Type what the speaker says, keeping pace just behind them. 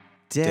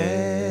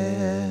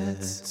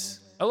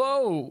Dads.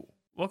 Hello,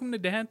 welcome to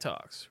Dad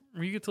Talks,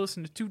 where you get to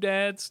listen to two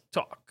dads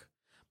talk.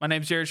 My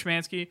name's Jared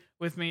Schmansky.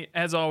 With me,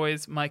 as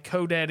always, my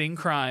co-dad in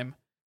crime,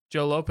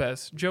 Joe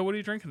Lopez. Joe, what are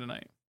you drinking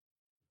tonight?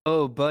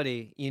 Oh,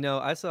 buddy,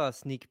 I saw a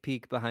sneak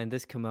peek behind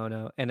this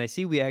kimono, and I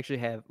see we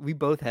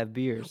both have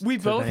beers We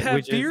both tonight, have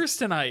which is beers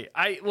tonight.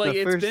 the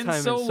It's first been time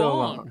in so so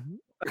long. long.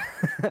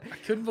 I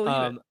couldn't believe it.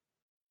 Um,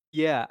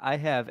 yeah, I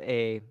have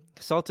a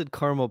salted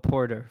caramel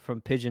porter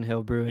from Pigeon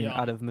Hill Brewing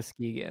out Yum. of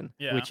Muskegon,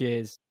 Yeah,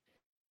 it's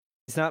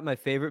not my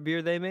favorite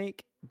beer they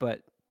make,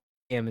 but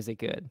damn, is it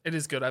good. it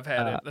is good. I've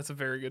had Uh, it. That's a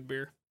very good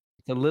beer.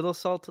 it's a little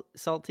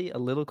salty, a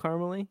little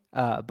caramely,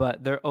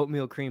 but their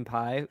oatmeal cream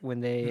pie,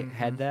 when they hmm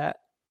had that,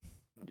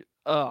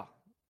 oh,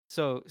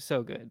 so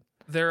good.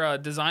 Their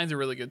designs are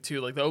really good too.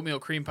 Like the oatmeal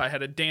cream pie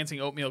had a dancing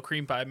oatmeal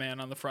cream pie man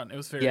on the front. It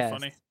was very Yes.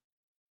 funny.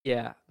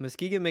 Yeah,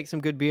 Muskegon makes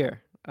some good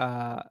beer.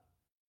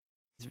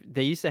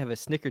 They used to have a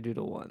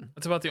Snickerdoodle one.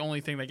 That's about the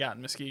only thing they got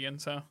in Muskegon.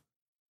 So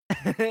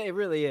It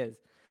really is.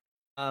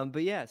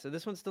 But yeah, so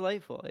this one's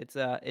delightful.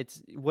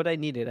 It's what I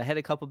needed. I had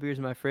a couple beers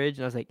in my fridge,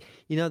 and I was like,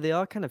 they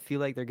all kind of feel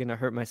like they're gonna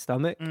hurt my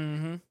stomach.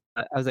 I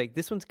I was like,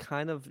 this one's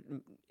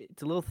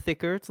it's a little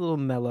thicker, it's a little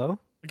mellow.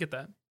 get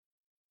that.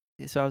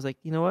 So I was like,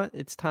 you know what?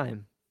 It's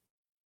time.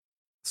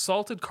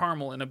 Salted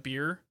caramel in a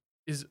beer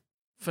is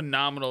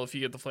phenomenal if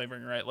you get the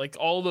flavoring right. Like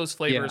all those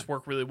flavors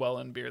work really well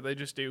in beer. They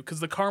just do because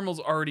the caramel's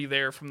already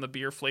there from the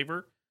beer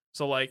flavor.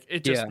 So like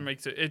it just Yeah,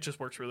 makes it. It just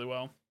works really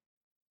well.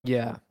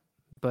 yeah.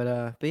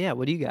 But yeah,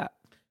 what do you got?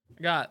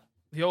 I got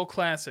the old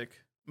classic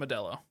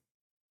Modelo.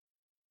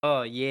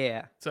 Oh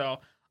yeah. So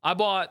I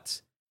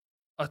bought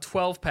a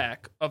 12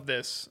 pack of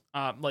this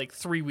like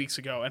 3 weeks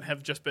ago and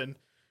have just been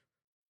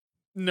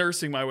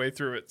nursing my way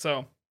through it.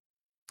 So,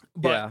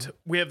 Yeah. but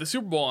we have the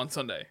Super Bowl on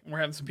Sunday. We're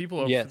having some people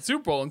over for the Yes.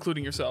 Super Bowl,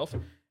 including yourself.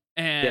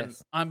 And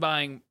Yes. I'm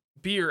buying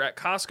beer at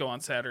Costco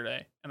on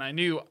Saturday. And I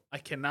knew I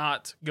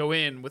cannot go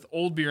in with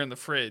old beer in the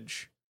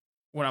fridge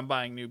when I'm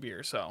buying new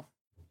beer. So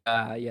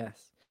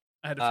Yes.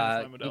 I had to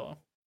finish Uh, my Modelo.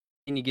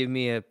 Can you give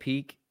me a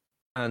peek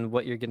on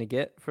what you're gonna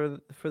get for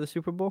the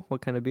Super Bowl?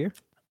 What kind of beer?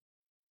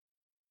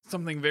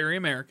 Something very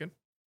American.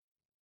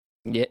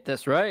 Yeah,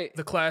 that's right.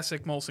 The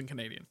classic Molson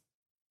Canadian.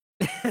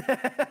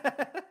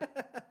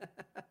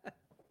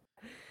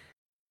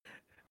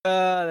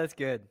 That's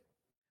good.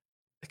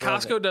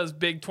 Love Costco it. does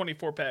big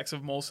 24 packs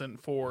of Molson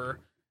for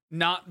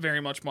not very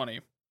much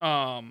money.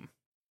 And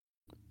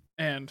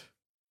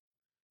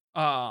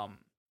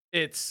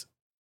it's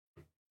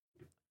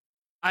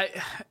I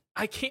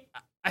I can't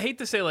I hate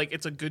to say like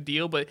it's a good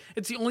deal, but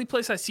it's the only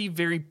place I see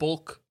very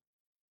bulk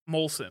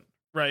Molson,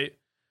 right?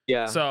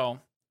 Yeah. So,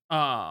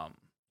 I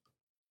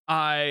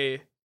I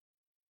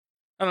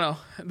don't know.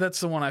 That's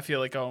the one I feel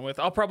like going with.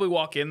 I'll probably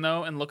walk in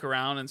though and look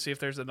around and see if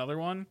there's another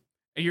one.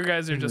 You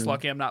guys are just Mhm.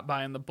 lucky I'm not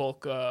buying the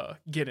bulk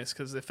Guinness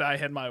because if I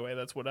had my way,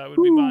 that's what I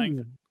would be buying.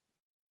 Ooh.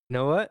 You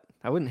know what?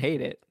 I wouldn't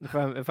hate it if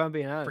I'm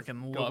being honest.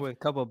 Freaking Go love. with a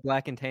couple of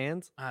black and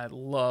tans. I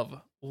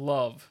love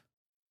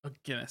a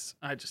Guinness.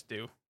 I just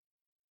do.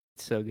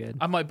 It's so good.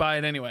 I might buy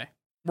it anyway.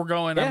 We're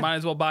going. I Yeah, might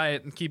as well buy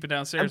it and keep it I'm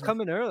downstairs.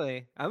 coming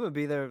early. I'm gonna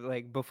be there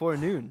like before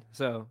noon.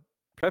 So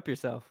prep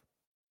yourself.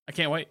 I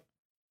can't wait.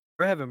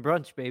 We're having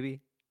brunch,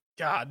 baby.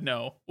 God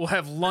no. We'll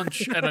have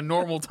lunch at a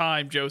normal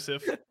time,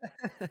 Joseph.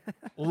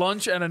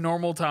 Lunch at a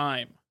normal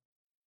time.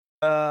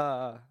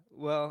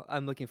 Well,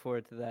 I'm looking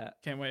forward to that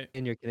Can't wait.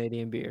 in your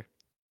Canadian beer.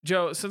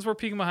 Joe, since we're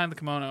peeking behind the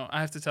kimono,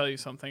 I have to tell you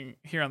something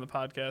here on the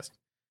podcast.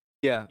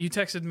 Yeah. You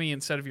texted me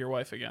instead of your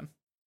wife again.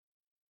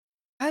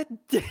 God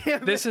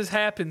damn This it. has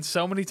happened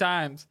so many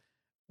times.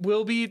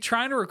 We'll be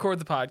trying to record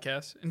the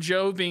podcast, and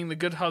Joe, being the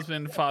good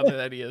husband and father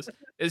that he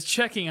is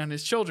checking on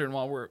his children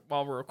while we're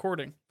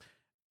recording.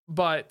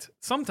 But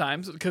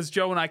sometimes, because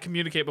Joe and I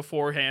communicate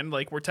beforehand,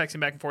 like we're texting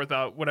back and forth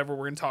about whatever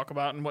we're going to talk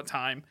about and what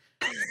time.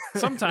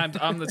 Sometimes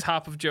I'm the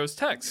top of Joe's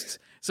texts,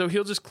 so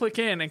he'll just click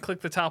in and click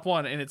the top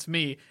one, and it's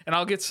me, and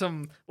I'll get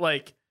some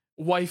like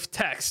wife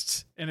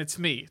texts, and it's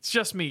me. It's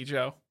just me,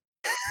 Joe.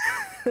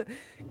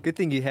 Good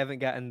thing you haven't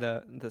gotten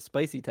the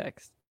spicy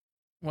text.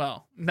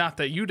 Well, not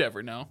that you'd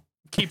ever know.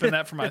 Keeping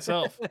that for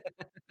myself.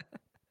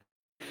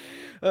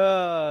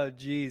 Oh,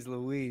 geez,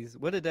 Louise.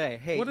 What a day.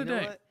 Hey, What a you know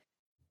day. what?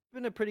 It's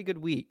been a pretty good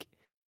week.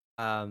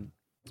 Um,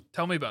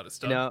 Tell me about it, you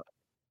Stud. know,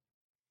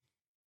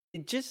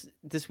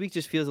 this week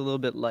just feels a little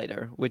bit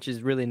lighter, which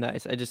is really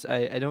nice.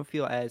 I don't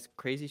feel as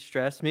crazy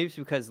stressed. Maybe it's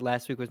because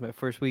last week was my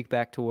first week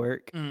back to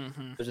work.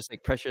 Mm-hmm. So just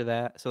like pressure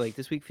that. So like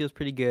this week feels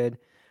pretty good.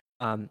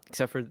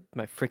 Except for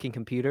my freaking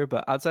computer,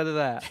 but outside of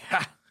that,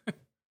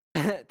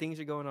 Yeah. things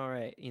are going all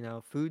right.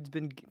 Food's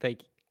been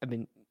like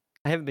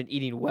I haven't been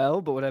eating well,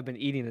 but what I've been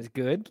eating is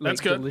good, That's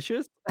like good.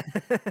 delicious.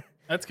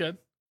 That's good.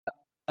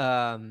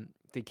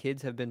 The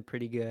kids have been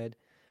pretty good.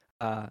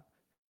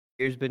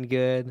 Beer's been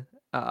good.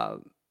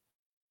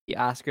 The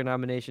Oscar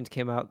nominations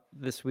came out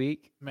this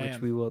week, which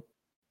Man. we will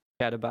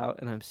chat about,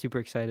 and I'm super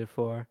excited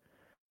for.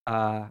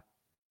 I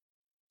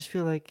just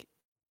feel like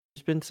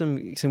there's been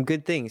some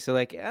good things. So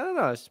like I don't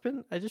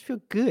know, I just feel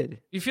good.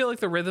 You feel like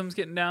the rhythm's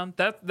getting down?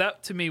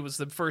 That to me was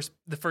the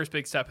first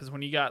big step, is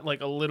when you got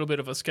like a little bit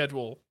of a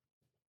schedule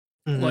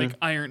like Hmm.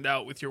 ironed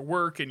out with your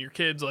work and your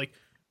kids. Like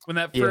when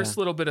that Yeah. first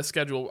little bit of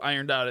schedule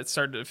ironed out, it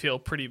started to feel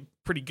pretty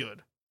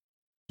good.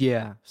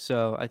 Yeah.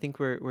 So I think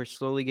we're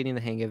slowly getting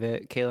the hang of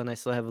it. Kayla and I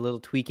still have a little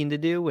tweaking to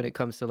do when it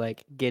comes to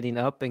like getting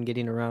up and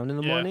getting around in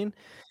the Yeah. morning.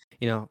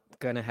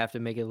 Gonna have to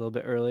make it a little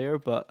bit earlier,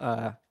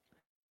 but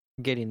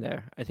getting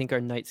there. I think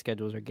our night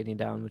schedules are getting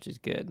down, which is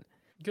good.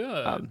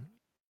 Good. Um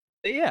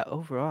but yeah,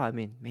 overall, I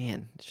mean,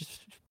 man, it's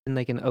just been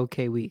like an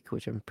okay week,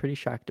 which I'm pretty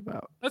shocked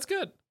about. That's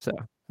good. So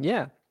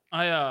yeah.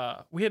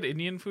 We had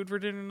Indian food for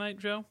dinner tonight,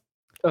 Joe,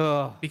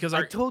 Oh, because I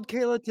our told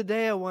Kayla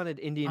today I wanted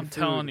Indian I'm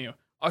telling food. you.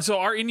 So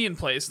our Indian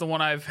place, the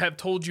one I've have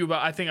told you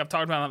about, I think I've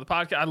talked about it on the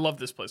podcast. I love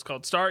this place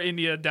called Star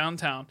India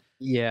downtown.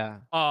 Yeah.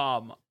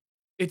 Um,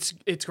 it's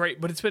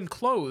great, but it's been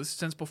closed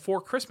since before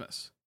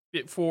Christmas.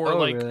 For Oh,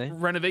 like really?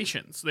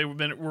 renovations.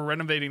 Were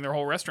renovating their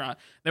whole restaurant.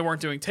 They weren't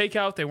doing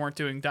takeout. They weren't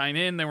doing dine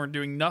in. They weren't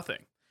doing nothing.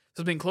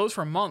 So it's been closed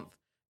for a month.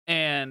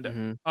 And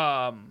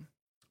Hmm.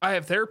 I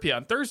have therapy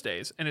on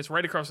Thursdays, and it's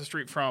right across the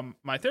street from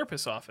my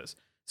therapist's office.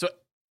 So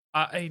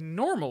I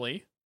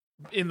normally,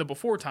 in the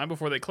before time,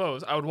 before they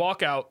close, I would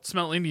walk out,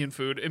 smell Indian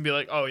food, and be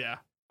like, oh yeah,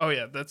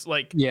 that's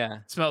like Yeah.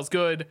 smells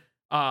good.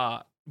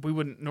 We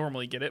wouldn't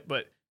normally get it,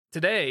 but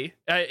today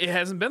it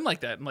hasn't been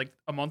like that in like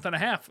a month and a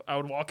half. I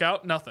would walk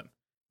out, nothing.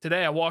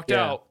 Today I walked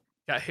Yeah. out,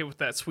 got hit with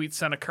that sweet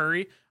scent of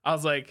curry. I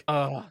was like,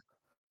 Oh,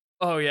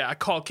 oh yeah. I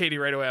called Katie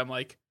right away. I'm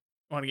like,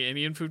 want to get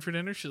Indian food for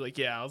dinner? She's like,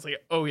 yeah. I was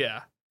like, oh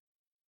yeah.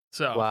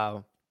 So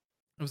wow.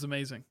 it was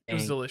amazing. It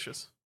was Dang.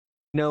 delicious.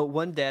 No,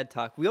 one dad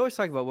talk. We always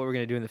talk about what we're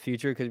gonna do in the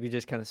future because we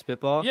just kind of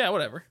spitball. Yeah,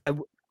 whatever. I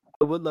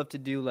would love to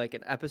do like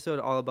an episode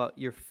all about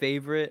your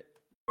favorite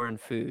foreign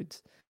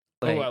foods,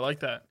 Oh, I like like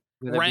that.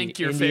 whether it be Rank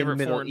your Indian, favorite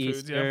Middle foreign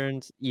foods. Yeah.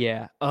 Easterns.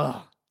 Yeah.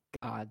 Oh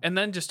God. And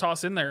then just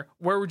toss in there,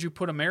 where would you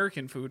put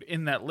American food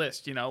in that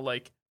list?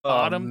 Like Oh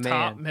bottom,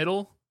 top, man.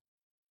 middle.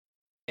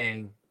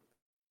 Dang.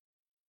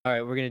 All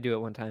right, we're gonna do it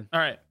one time. All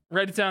right.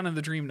 Write it down in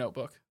the dream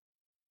notebook.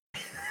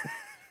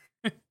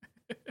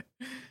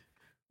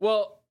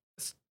 Well,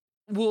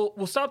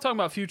 we'll stop talking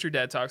about future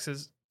dad talks,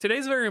 because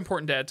today's a very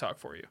important dad talk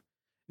for you.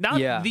 Not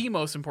Yeah. the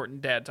most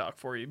important dad talk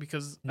for you,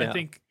 because I No,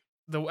 think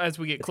as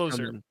we get it's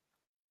closer. coming.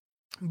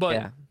 But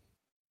Yeah.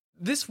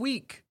 this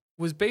week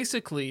was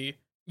basically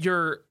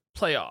your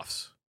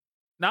playoffs.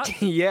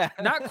 Not Yeah.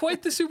 not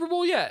quite the Super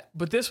Bowl yet,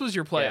 but this was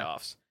your Yeah.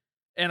 playoffs.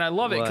 And I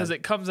love it because Was.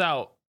 it comes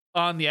out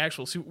on the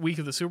actual week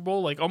of the Super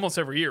Bowl, like almost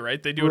every year,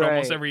 right? They do it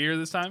almost Right. every year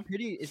this time.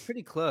 It's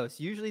pretty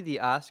close. Usually the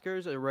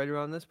Oscars are right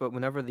around this, but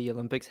whenever the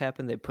Olympics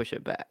happen, they push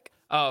it back.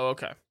 Oh,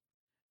 okay.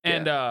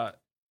 And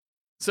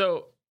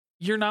so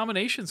your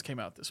nominations came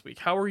out this week.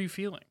 How are you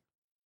feeling?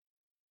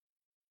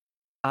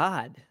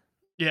 Odd.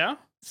 Yeah?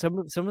 Some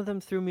of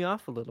them threw me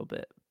off a little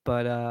bit,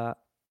 but I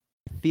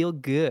feel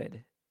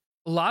good.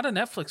 A lot of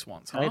Netflix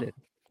ones, huh? Excited.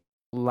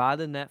 A lot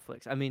of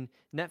Netflix. I mean,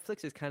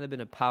 Netflix has kind of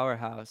been a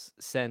powerhouse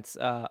since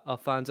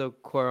Alfonso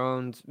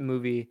Cuarón's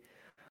movie.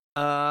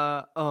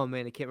 Oh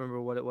man, I can't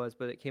remember what it was,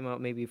 but it came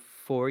out maybe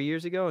 4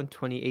 years ago in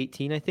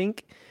 2018, I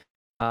think.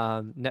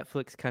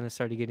 Netflix kind of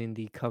started getting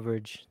the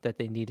coverage that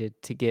they needed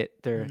to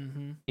get their,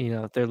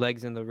 Mhm. their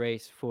legs in the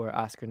race for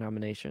Oscar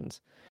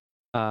nominations.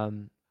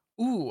 Um,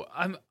 Ooh,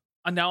 I'm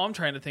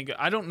trying to think.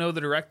 I don't know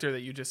the director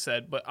that you just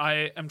said, but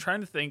I am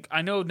trying to think.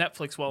 I know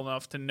Netflix well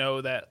enough to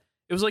know that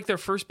it was like their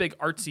first big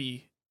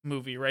artsy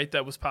movie, right?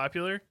 That was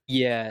popular.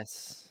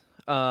 yes.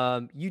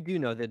 You do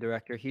know the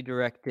director. He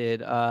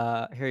directed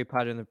Harry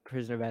Potter and the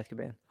Prisoner of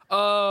Azkaban.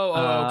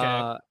 Okay.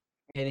 Uh,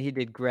 and he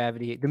did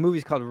Gravity. The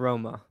movie's called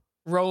Roma.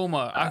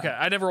 Roma. Uh, Okay,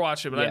 I never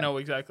watched it, but I yeah. know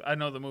exactly. I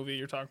know the movie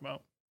you're talking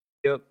about.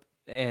 Yep.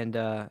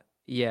 And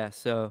yeah,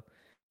 so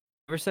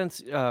ever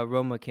since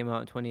Roma came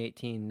out in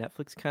 2018,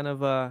 Netflix kind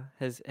of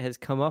has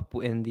come up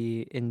in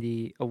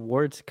the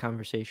awards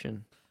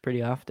conversation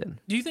pretty often.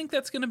 Do you think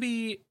that's going to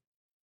be?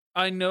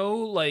 I know,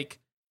 like,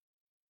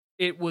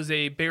 it was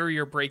a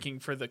barrier breaking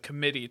for the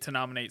committee to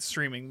nominate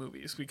streaming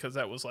movies, because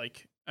that was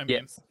like, I mean,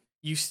 Yes.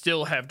 you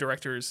still have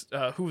directors.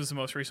 Who was the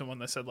most recent one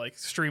that said like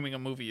streaming a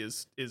movie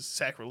is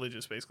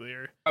sacrilegious, basically,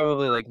 or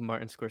Probably like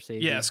Martin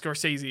Scorsese. yeah,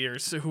 Scorsese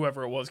or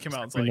whoever it was came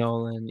out. It's like,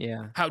 Nolan,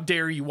 yeah. how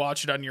dare you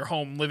watch it on your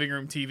home living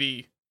room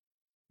TV?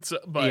 So,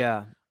 but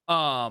Yeah.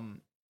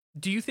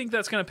 do you think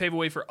that's going to pave a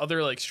way for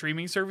other like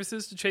streaming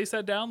services to chase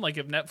that down? Like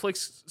if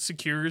Netflix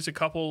secures a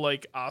couple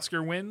like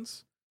Oscar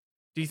wins,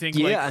 do you think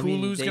like Yeah, I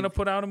mean, Hulu's going to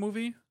put out a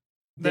movie?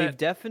 they've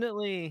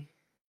definitely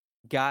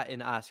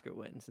gotten Oscar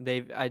wins.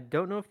 I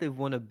don't know if they've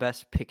won a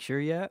Best Picture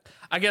yet.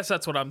 I guess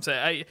that's what I'm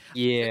saying.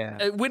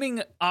 Yeah.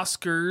 Winning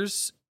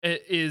Oscars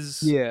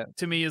is Yeah.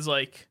 to me is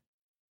like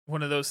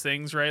one of those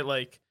things, right?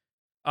 Like,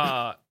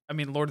 I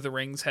mean, Lord of the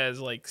Rings has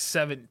like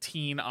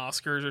 17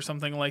 Oscars or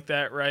something like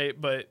that, right?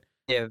 But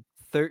Yeah,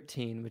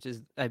 13, which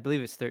is I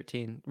believe it's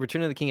 13.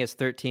 Return of the King has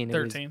 13. It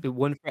was 13, the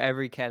one for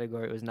every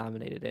category it was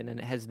nominated in, and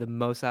it has the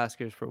most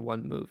Oscars for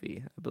one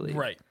movie, I believe.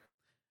 right?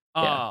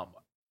 Yeah.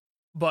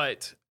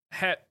 But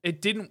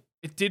it didn't.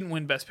 It didn't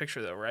win Best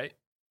Picture though, right?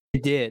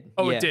 It did.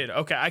 Oh, Yeah. it did.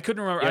 Okay, I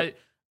couldn't remember. Yep.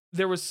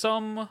 There was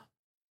some,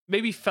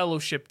 maybe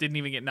Fellowship didn't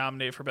even get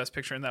nominated for Best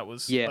Picture, and that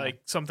was Yeah.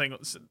 like something.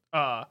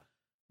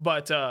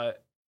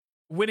 But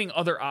winning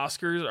other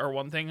Oscars are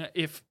one thing.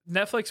 If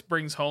Netflix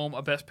brings home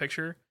a Best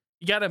Picture,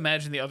 you got to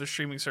imagine the other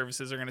streaming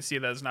services are going to see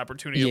that as an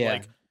opportunity of Yeah.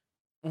 like,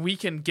 we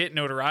can get Yeah, step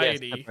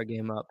notoriety. our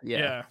game up. Yeah.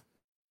 Yeah.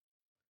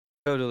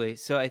 Totally.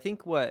 So I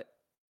think what,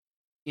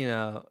 you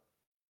know,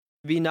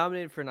 to be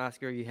nominated for an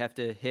Oscar, you have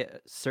to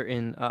hit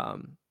certain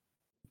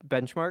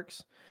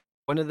benchmarks.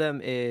 One of them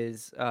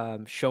is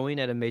showing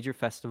at a major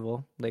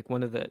festival. Like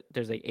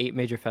there's like 8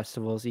 major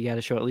festivals. You got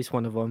to show at least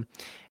one of them.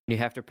 And you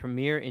have to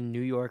premiere in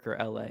New York or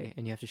LA,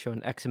 and you have to show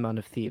in X amount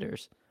of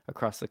theaters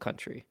across the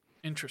country.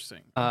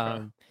 Interesting.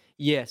 Okay.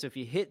 Yeah, so if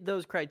you hit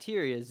those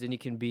criterias, then you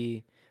can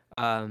be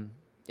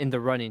in the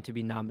running to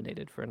be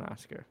nominated for an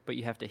Oscar. But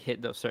you have to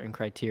hit those certain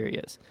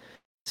criterias.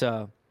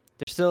 So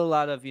there's still a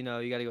lot of, you got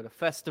to go to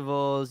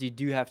festivals. You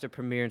do have to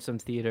premiere in some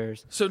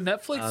theaters. So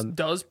Netflix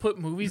does put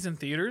movies in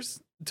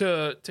theaters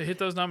to hit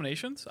those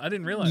nominations? I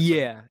didn't realize that.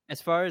 Yeah,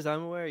 as far as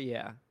I'm aware,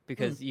 yeah,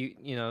 because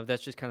you know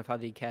that's just kind of how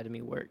the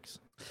Academy works.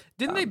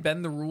 Didn't they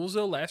bend the rules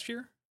though last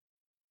year?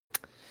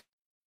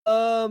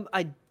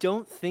 I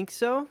don't think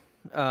so.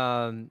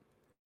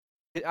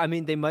 I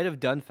mean, they might have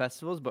done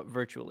festivals, but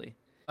virtually.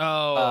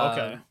 Oh,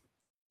 okay.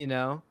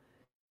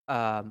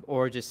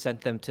 Or just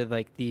sent them to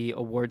like the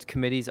awards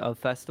committees of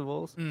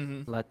festivals,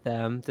 let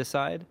them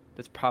decide.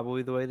 That's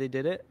probably the way they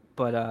did it.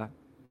 But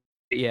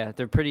yeah,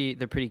 they're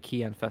pretty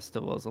key on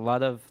festivals. A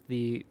lot of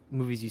the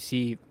movies you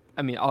see,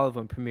 I mean, all of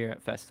them premiere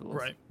at festivals.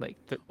 Right. Like,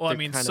 well, I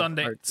mean,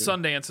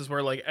 Sundance is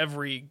where like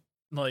every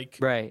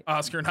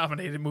Oscar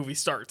nominated movie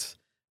starts,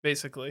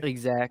 basically.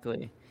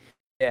 Exactly.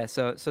 Yeah.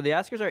 So the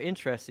Oscars are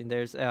interesting.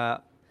 There's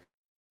a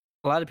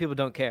lot of people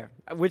don't care,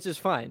 which is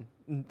fine.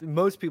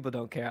 Most people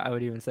don't care, I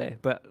would even say.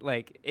 But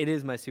like, it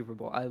is my Super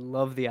Bowl. I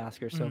love the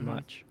Oscars so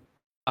much.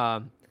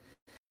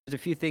 There's a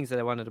few things that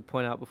I wanted to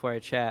point out before I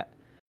chat.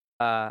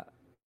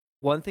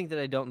 One thing that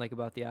I don't like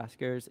about the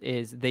Oscars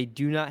is they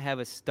do not have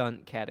a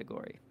stunt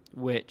category,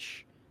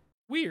 which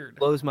weird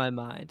blows my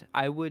mind.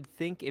 I would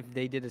think if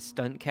they did a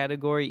stunt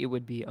category, it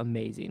would be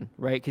amazing,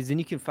 right? Because then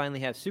you can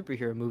finally have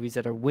superhero movies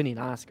that are winning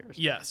Oscars.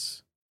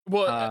 Yes.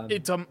 Well,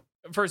 it's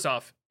first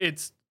off,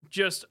 it's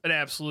just an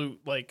absolute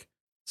like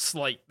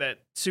slight that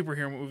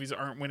superhero movies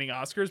aren't winning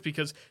Oscars,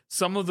 because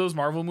some of those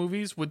Marvel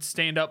movies would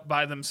stand up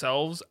by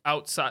themselves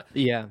outside.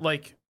 Yeah.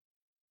 Like,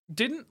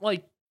 didn't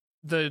like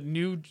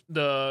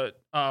the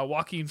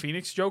Joaquin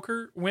Phoenix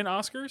Joker win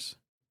Oscars?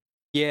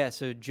 Yeah,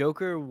 so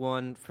Joker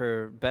won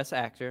for Best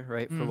Actor,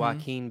 right? For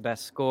Joaquin,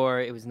 Best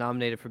Score. It was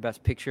nominated for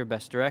Best Picture,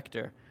 Best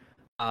Director.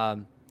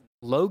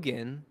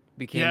 Logan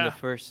became the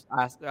first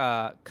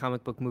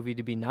comic book movie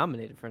to be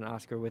nominated for an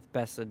Oscar with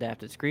Best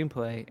Adapted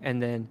Screenplay,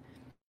 and then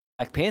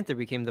Black Panther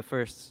became the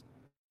first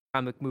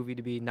comic movie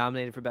to be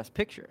nominated for Best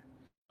Picture.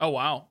 Oh,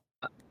 wow.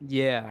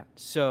 Yeah,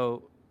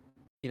 so,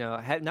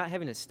 not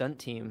having a stunt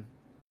team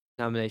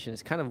nomination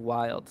is kind of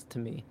wild to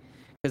me,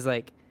 because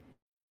like,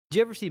 did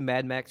you ever see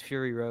Mad Max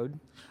Fury Road?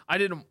 I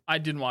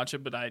didn't watch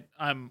it, but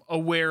I'm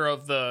aware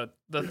of the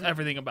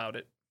everything about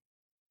it.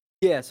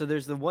 Yeah, so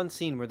there's the one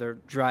scene where they're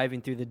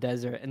driving through the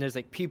desert, and there's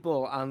like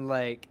people on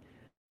like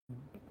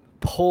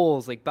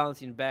poles like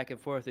bouncing back and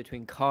forth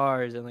between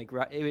cars, and like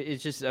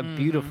it's just a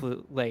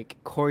beautiful like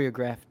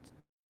choreographed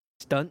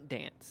stunt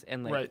dance,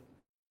 and like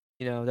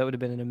that would have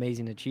been an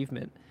amazing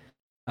achievement.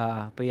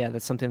 But yeah,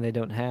 that's something they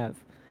don't have.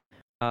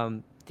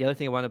 The other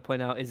thing I want to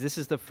point out is this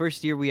is the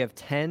first year we have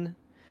 10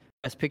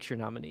 Best Picture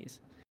nominees.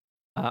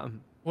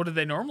 What do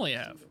they normally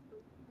have?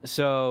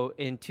 So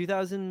in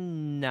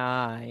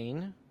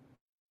 2009,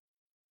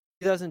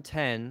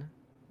 2010,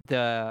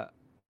 the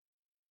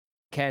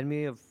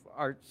Academy of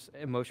Arts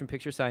and Motion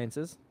Picture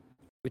Sciences,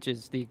 which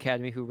is the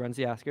academy who runs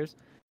the Oscars,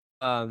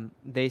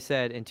 they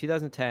said in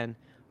 2010,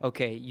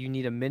 okay, you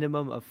need a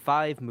minimum of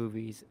 5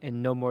 movies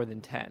and no more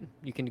than 10.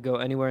 You can go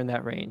anywhere in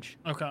that range.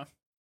 Okay.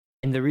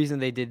 And the reason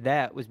they did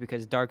that was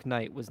because Dark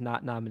Knight was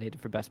not nominated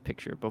for Best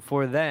Picture.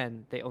 Before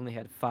then, they only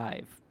had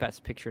 5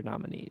 Best Picture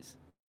nominees.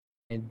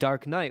 And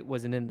Dark Knight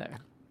wasn't in there.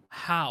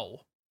 How?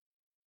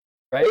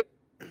 Right?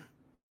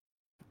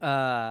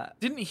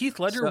 Didn't Heath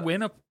Ledger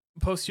win a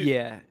posthumous?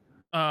 Yeah.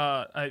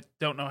 I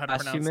don't know how to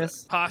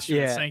pronounce that.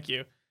 Posthumous, yeah. Thank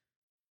you.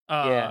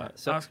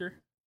 So, Oscar?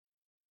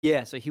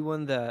 Yeah, so he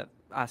won the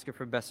Oscar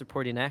for Best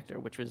Supporting Actor,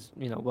 which was,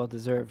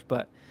 well-deserved,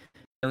 but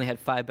they only had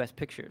 5 Best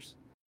Pictures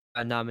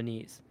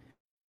nominees.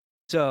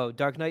 So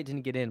Dark Knight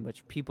didn't get in,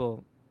 which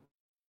people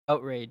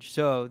outraged.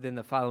 So then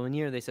the following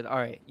year, they said, all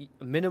right,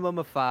 a minimum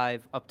of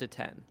 5 up to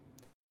 10.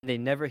 They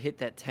never hit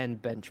that 10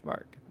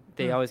 benchmark.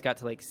 They always got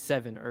to like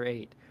 7 or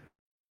 8.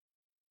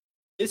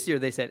 This year,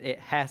 they said it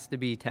has to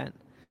be 10.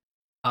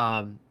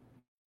 And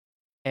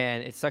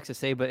it sucks to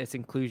say, but it's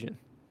inclusion,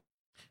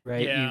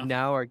 right? Yeah. You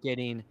now are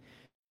getting,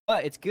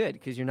 but it's good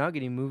because you're now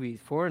getting movies,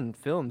 foreign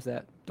films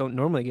that don't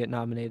normally get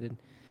nominated.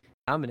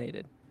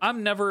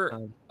 I'm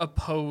never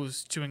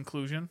opposed to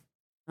inclusion,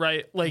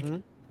 right? Like,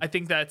 I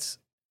think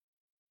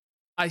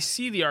I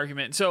see the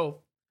argument. So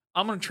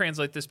I'm going to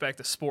translate this back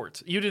to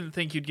sports. You didn't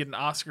think you'd get an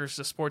Oscars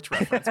to sports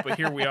reference, but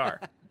here we are.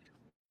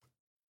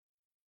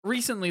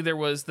 Recently, there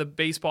was the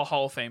Baseball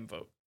Hall of Fame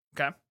vote.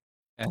 Okay.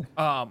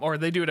 Yeah. Or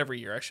they do it every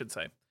year, I should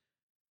say.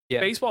 Yeah.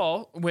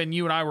 Baseball, when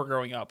you and I were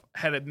growing up,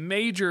 had a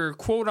major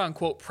quote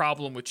unquote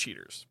problem with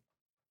cheaters.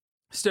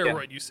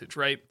 Steroid usage,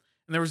 right?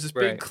 And there was this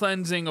big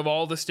cleansing of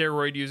all the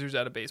steroid users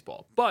out of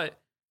baseball. But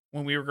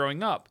when we were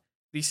growing up,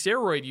 these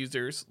steroid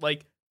users,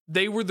 like,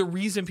 they were the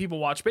reason people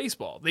watch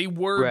baseball. They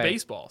were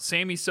baseball.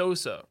 Sammy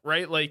Sosa,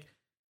 right? Like,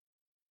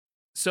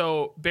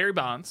 so Barry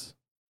Bonds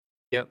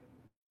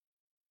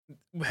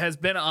has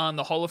been on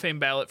the Hall of Fame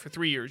ballot for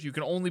 3 years. You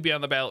can only be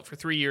on the ballot for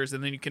 3 years,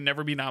 and then you can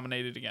never be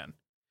nominated again.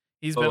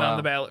 He's been on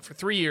the ballot for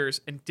 3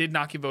 years and did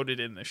not get voted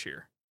in this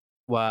year.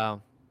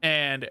 Wow.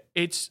 And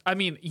it's, I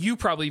mean, you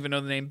probably even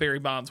know the name Barry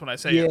Bonds when I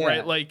say it,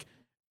 right? Like,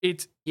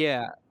 it's...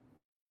 Yeah.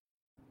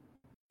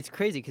 It's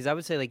crazy because I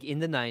would say, like, in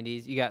the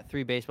 90s, you got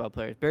 3 baseball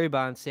players. Barry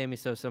Bonds, Sammy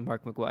Sosa, and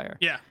Mark McGwire.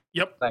 Yeah.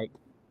 Yep. Like,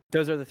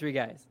 those are the 3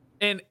 guys.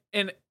 And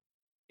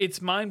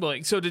it's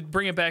mind-blowing. So to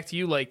bring it back to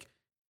you, like,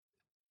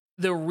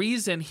 the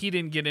reason he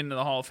didn't get into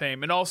the Hall of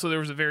Fame, and also there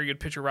was a very good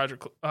pitcher,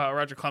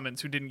 Roger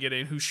Clemens, who didn't get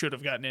in, who should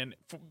have gotten in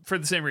for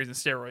the same reason,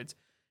 steroids.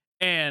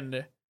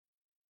 And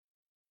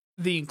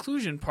the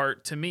inclusion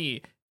part, to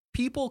me,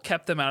 people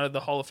kept them out of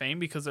the Hall of Fame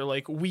because they're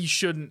like, we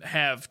shouldn't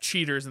have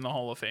cheaters in the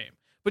Hall of Fame.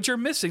 But you're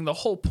missing the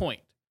whole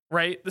point,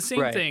 right? The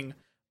same thing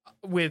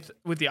with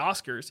the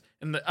Oscars.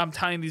 And I'm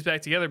tying these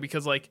back together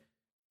because, like,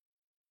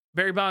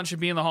 Barry Bonds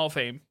should be in the Hall of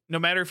Fame, no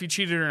matter if he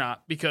cheated or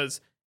not,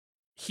 because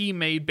he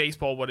made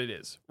baseball what it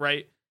is,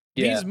 right?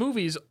 Yeah. These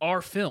movies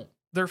are film.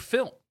 They're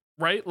film,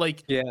 right?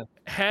 Like,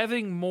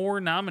 having more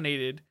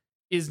nominated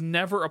is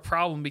never a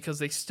problem because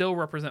they still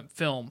represent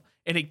film,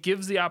 and it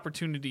gives the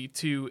opportunity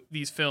to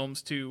these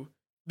films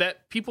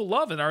that people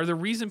love and are the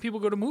reason people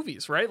go to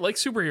movies, right? Like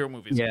superhero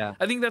movies. Yeah.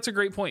 I think that's a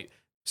great point.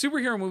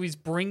 Superhero movies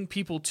bring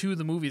people to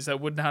the movies that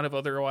would not have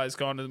otherwise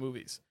gone to the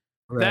movies.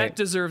 Right. That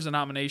deserves a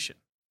nomination,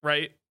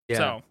 right? Yeah.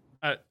 So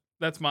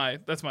that's my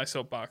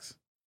soapbox.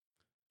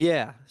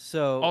 Yeah.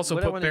 So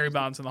also put Barry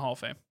Bonds in the Hall of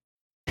Fame.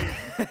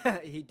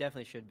 He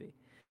definitely should be.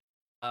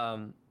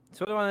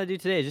 So what I want to do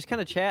today is just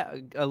kind of chat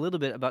a little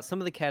bit about some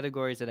of the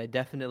categories that I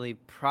definitely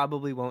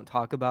probably won't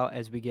talk about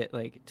as we get,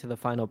 like, to the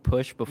final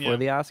push before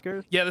the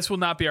Oscars. Yeah, this will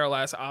not be our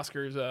last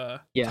Oscars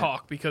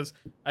talk because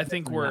I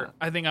think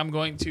I'm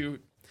going to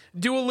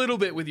do a little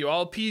bit with you.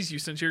 I'll appease you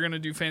since you're going to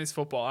do fantasy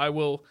football. I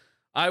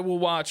will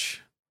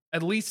watch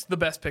at least the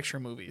Best Picture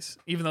movies,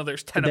 even though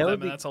there's 10 of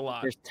them, and that's a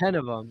lot. There's 10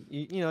 of them.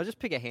 You know, just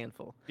pick a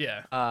handful.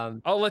 Yeah.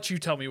 I'll let you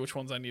tell me which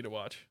ones I need to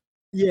watch.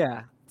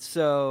 Yeah.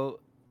 So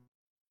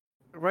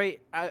I'm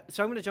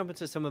going to jump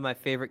into some of my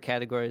favorite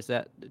categories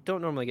that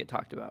don't normally get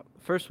talked about.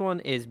 First one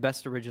is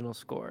Best Original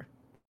Score.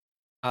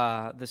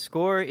 The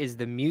score is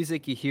the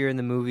music you hear in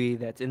the movie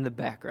that's in the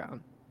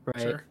background,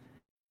 right? Sure.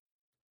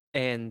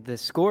 And the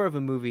score of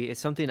a movie is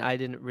something I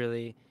didn't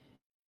really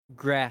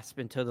grasp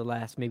until the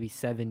last maybe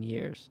 7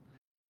 years.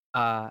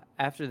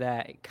 After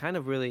that, it kind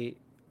of really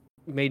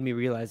made me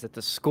realize that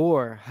the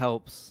score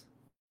helps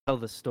tell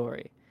the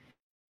story.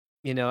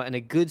 You know, and a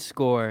good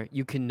score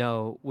you can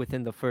know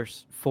within the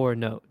first 4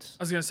 notes.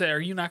 I was going to say, are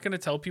you not going to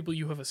tell people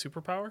you have a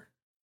superpower?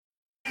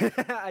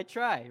 I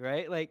try,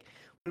 right? Like,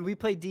 when we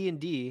play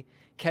D&D,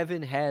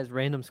 Kevin has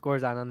random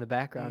scores on the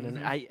background, and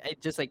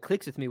it just, like,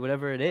 clicks with me,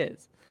 whatever it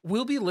is.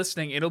 We'll be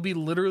listening. It'll be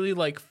literally,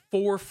 like,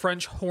 4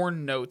 French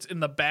horn notes in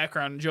the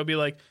background, and Joe'll be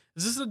like,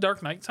 is this the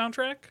Dark Knight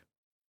soundtrack?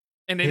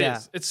 And it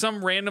is. It's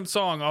some random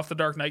song off the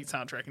Dark Knight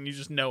soundtrack, and you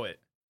just know it.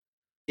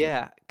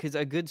 Yeah, because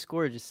a good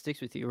score just sticks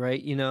with you,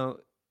 right? You know,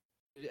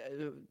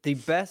 the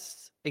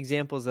best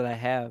examples that I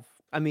have,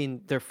 I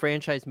mean, they're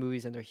franchise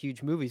movies and they're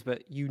huge movies,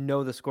 but you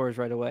know the scores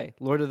right away.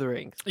 Lord of the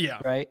Rings. Yeah.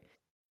 Right?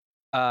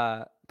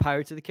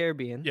 Pirates of the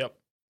Caribbean. Yep.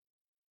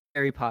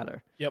 Harry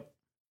Potter. Yep.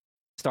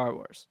 Star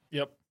Wars.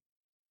 Yep.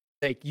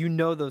 Like, you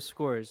know those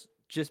scores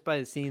just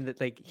by seeing that,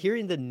 like,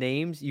 hearing the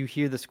names, you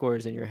hear the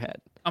scores in your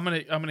head. I'm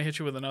gonna hit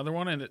you with another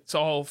one, and it's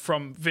all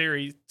from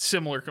very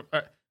similar.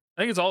 I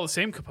think it's all the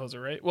same composer,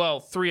 right? Well,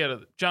 3 out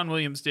of John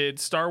Williams did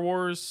Star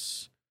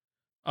Wars,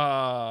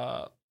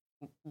 Lord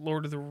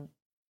of the.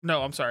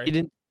 No, I'm sorry. He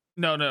didn't.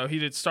 No, he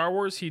did Star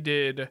Wars. He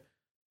did,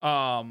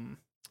 Howard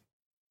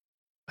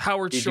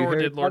Shore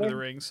did Lord of the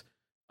Rings.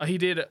 He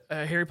did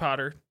Harry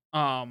Potter.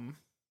 What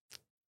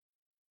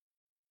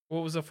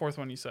was the 4th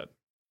one you said?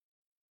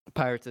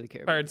 Pirates of the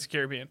Caribbean. Pirates of the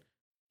Caribbean.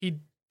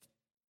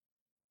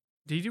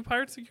 Did he do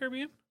Pirates of the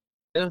Caribbean?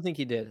 I don't think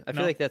he did. I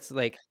feel like that's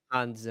like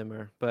Hans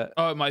Zimmer, but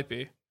it might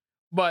be.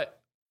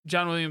 But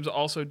John Williams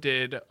also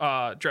did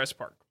Jurassic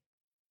Park.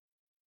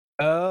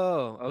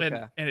 Oh,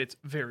 okay. And it's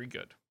very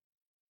good.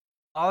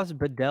 Oz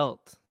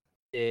Badelt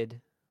did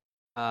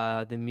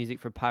the music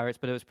for Pirates,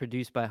 but it was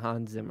produced by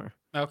Hans Zimmer.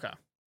 Okay.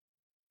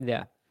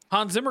 Yeah.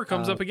 Hans Zimmer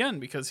comes up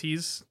again because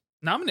he's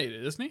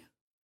nominated, isn't he?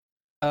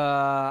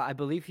 I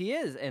believe he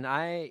is, and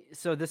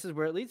so this is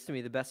where it leads to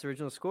me, the Best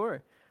Original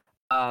Score.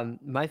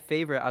 My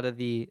favorite out of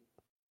the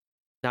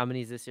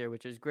nominees this year,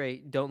 which is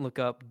great, Don't Look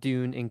Up,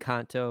 Dune,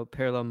 Encanto,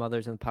 Parallel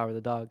Mothers, and The Power of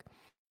the Dog.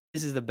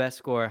 this is the best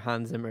score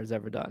Hans Zimmer has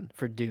ever done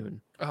for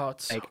Dune. Oh,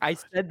 it's so Like, I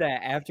good. said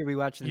that after we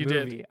watched the You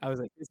did. movie. I was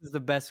like, "This is the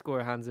best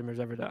score Hans Zimmer's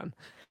ever done."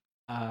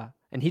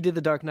 And he did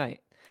The Dark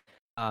Knight.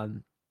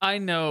 Um, I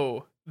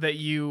know that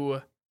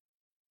you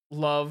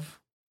love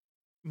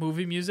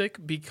movie music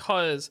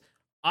because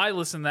I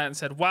listened to that and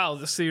said, "Wow,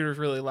 this theater is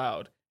really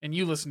loud," and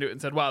you listened to it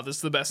and said, "Wow, this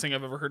is the best thing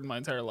I've ever heard in my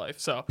entire life."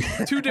 So,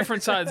 two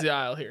different sides of the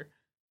aisle here.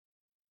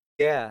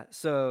 yeah,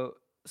 so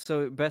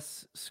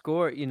best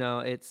score,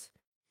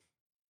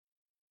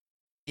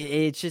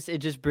 it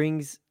just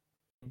brings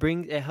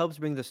it helps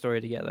bring the story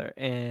together,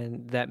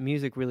 and that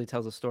music really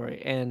tells a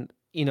story. And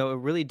it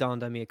really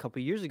dawned on me a couple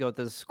years ago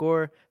that the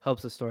score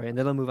helps the story, and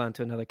then I'll move on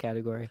to another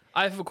category.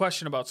 I have a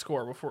question about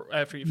score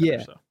after you Yeah,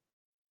 finish, though.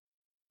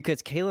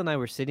 because Kayla and I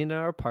were sitting in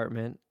our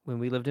apartment when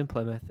we lived in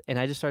Plymouth, and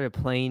I just started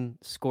playing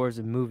scores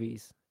of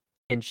movies,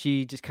 and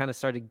she just kind of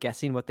started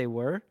guessing what they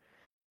were.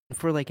 And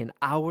for like an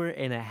hour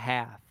and a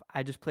half,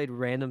 I just played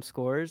random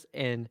scores,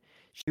 and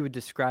she would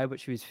describe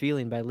what she was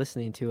feeling by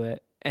listening to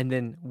it, and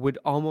then would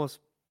almost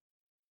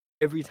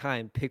every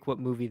time pick what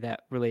movie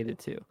that related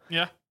to.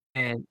 Yeah.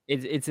 And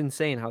it's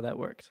insane how that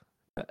works.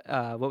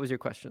 What was your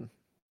question?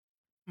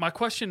 My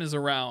question is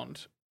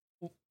around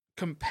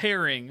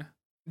comparing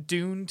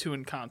Dune to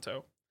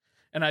Encanto.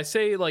 And I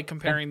say like Yeah.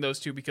 comparing those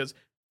two because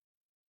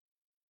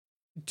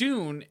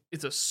Dune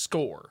is a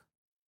score.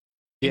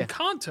 Yeah.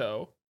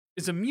 Encanto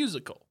is a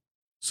musical.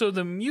 So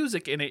the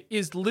music in it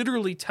is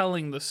literally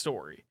telling the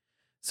story.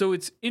 So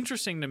it's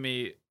interesting to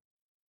me.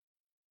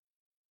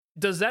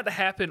 Does that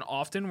happen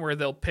often where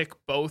they'll pick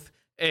both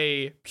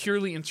a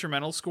purely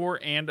instrumental score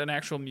and an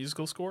actual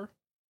musical score?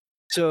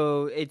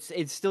 So it's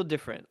still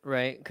different,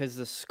 right? Because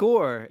the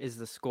score is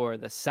the score,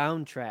 the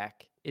soundtrack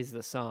is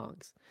the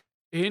songs.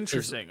 Is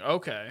Interesting.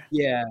 Okay.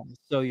 Yeah.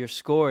 So your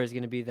score is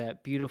gonna be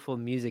that beautiful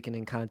music in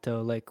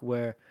Encanto, like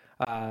where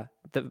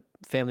the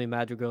family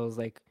madrigal is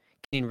like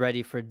getting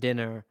ready for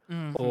dinner,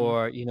 Hmm.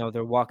 or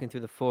they're walking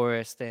through the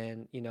forest,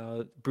 and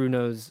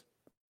Bruno's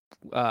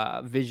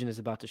vision is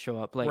about to show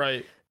up. Like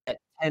Right. that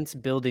tense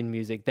building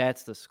music,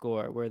 that's the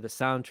score, where the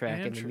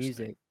soundtrack and the Interesting.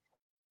 music.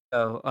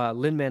 So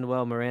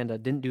Lin-Manuel Miranda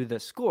didn't do the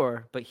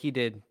score, but he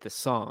did the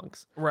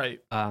songs. Right.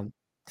 Um,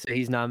 so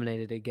he's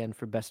nominated again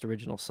for Best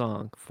Original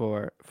Song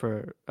for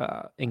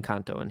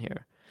Encanto in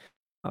here.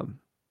 Um,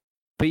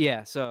 but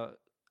yeah, so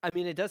I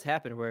mean, it does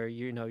happen where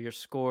your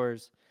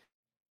scores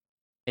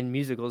and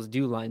musicals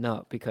do line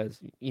up because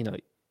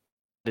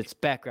it's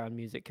background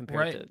music compared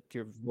Right. to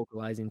your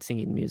vocalizing,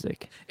 singing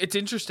music. It's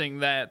interesting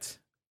that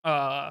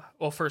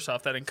well, first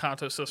off, that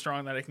Encanto's so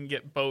strong that it can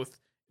get both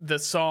the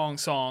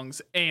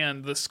songs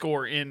and the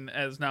score in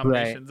as Right.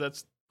 nominations.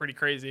 That's pretty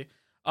crazy.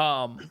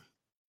 Um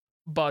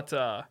but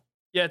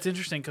yeah, it's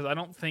interesting because I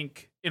don't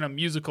think in a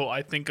musical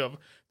I think of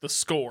the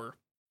score.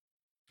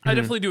 I Mhm.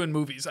 definitely do in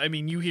movies. I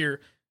mean, you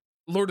hear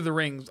Lord of the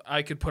Rings,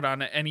 I could put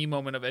on at any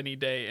moment of any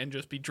day and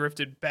just be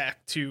drifted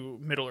back to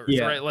Middle Earth,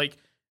 Yeah. right? Like,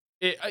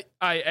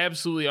 I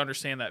absolutely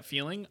understand that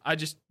feeling. I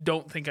just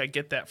don't think I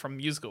get that from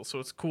musicals. So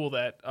it's cool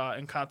that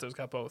Encanto's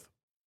got both.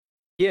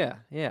 Yeah,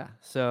 yeah.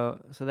 So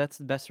that's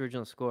the Best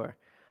Original Score.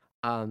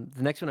 The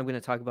next one I'm going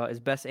to talk about is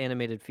Best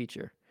Animated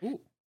Feature, Ooh,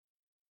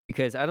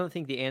 because I don't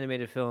think the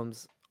animated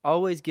films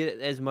always get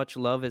as much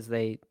love as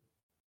they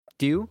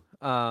do,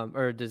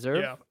 or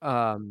deserve.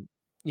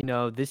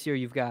 yeah, This year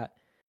you've got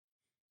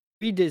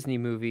 3 Disney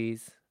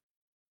movies,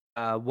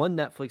 1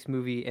 Netflix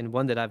movie, and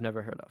 1 that I've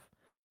never heard of.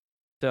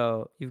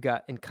 So you've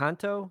got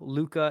Encanto,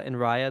 Luca, and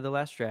Raya the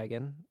Last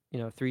Dragon,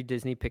 3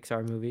 Disney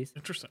Pixar movies.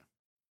 interesting.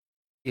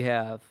 You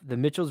have The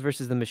Mitchells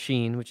versus the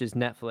Machine, which is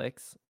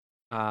Netflix.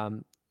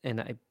 And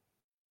I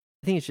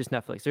think it's just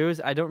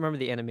Netflix. I don't remember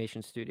the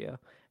animation studio.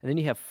 And then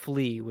you have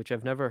Flea, which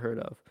I've never heard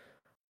of.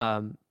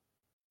 Um,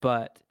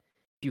 but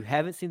if you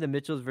haven't seen The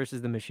Mitchells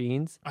versus the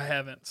Machines, I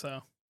haven't,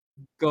 so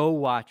go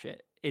watch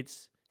it.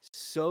 It's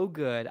so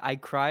good. I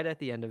cried at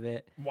the end of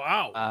it.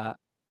 wow. Uh,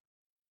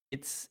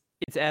 it's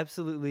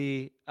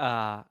absolutely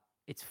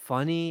it's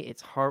funny,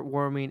 it's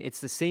heartwarming.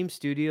 It's the same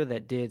studio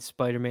that did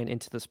Spider-Man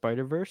Into the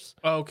Spider-Verse.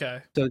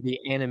 Okay. So the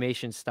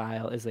animation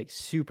style is like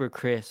super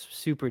crisp,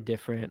 super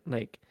different,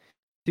 like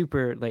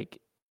super like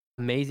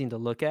amazing to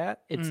look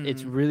at.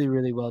 It's Hmm. really,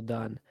 really well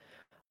done.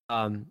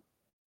 Um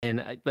and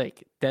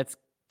that's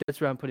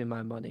where I'm putting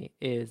my money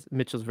is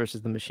Mitchell's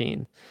versus the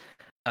Machine.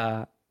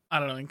 Uh I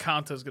don't know.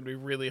 Encanto's gonna be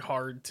really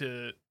hard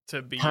to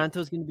beat.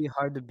 Kanto's gonna be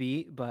hard to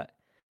beat, but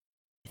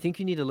I think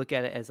you need to look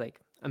at it as like,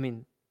 I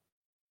mean,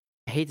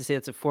 I hate to say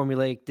it's a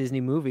formulaic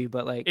Disney movie,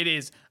 but like, It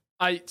is.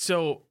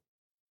 So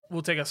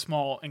we'll take a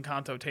small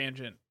Encanto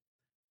tangent.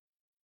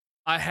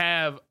 I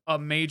have a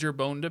major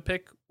bone to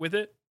pick with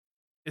it.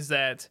 Is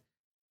that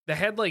they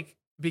had like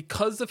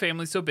because the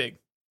family's so big,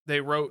 they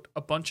wrote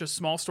a bunch of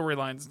small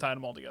storylines and tied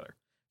them all together,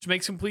 which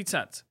makes complete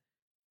sense.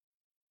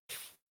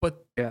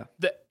 But yeah,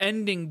 the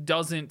ending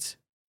doesn't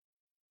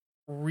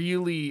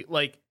really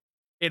like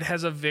it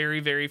has a very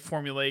very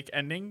formulaic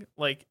ending.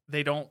 Like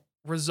they don't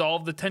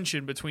resolve the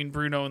tension between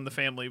Bruno and the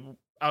family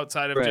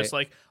outside of just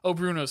right. like oh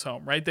Bruno's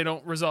home, right? They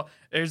don't resolve.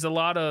 There's a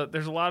lot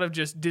of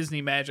just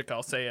Disney magic,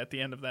 I'll say, at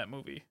the end of that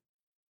movie.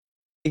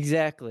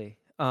 Exactly.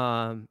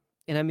 And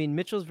I mean,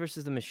 Mitchell's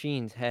versus the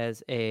Machines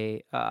has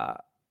a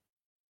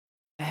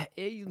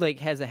it, like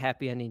has a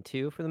happy ending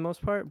too for the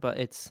most part, but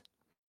it's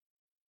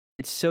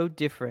so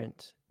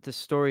different. The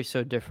story's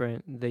so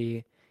different.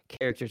 The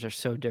characters are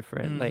so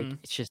different. Mm-hmm. Like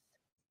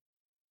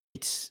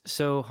it's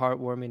so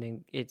heartwarming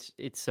and it's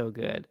so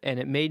good. And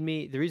it made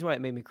me the reason why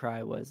it made me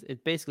cry was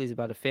it basically is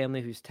about a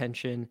family whose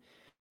tension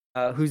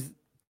who's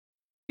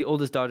the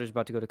oldest daughter's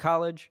about to go to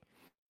college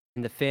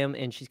and the family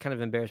and she's kind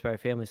of embarrassed by her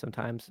family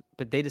sometimes,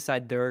 but they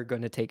decide they're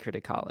going to take her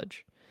to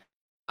college.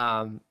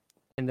 Um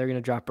and they're going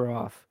to drop her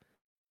off.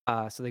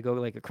 So they go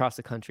like across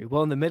the country.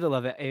 Well, in the middle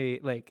of it, a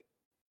like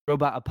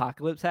robot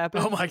apocalypse Oh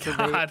happens. my So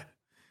god.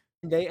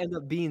 they end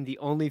up being the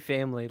only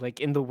family like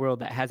in the world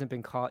that hasn't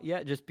been caught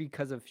yet just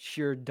because of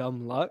sheer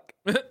dumb luck.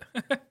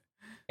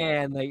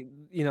 And like,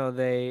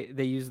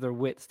 they use their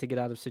wits to get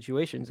out of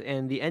situations.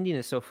 And the ending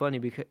is so funny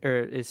because or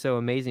is so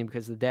amazing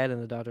because the dad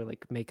and the daughter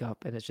like make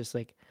up and it's just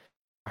like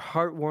a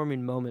heartwarming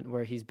moment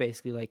where he's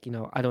basically like,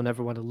 I don't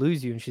ever want to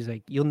lose you. And she's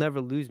like, you'll never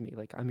lose me.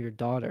 Like I'm your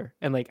daughter.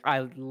 And like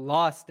I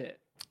lost it.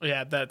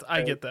 Yeah,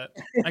 I get that.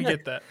 I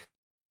get that.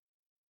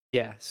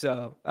 Yeah,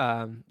 so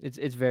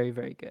it's very,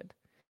 very good.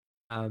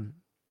 Um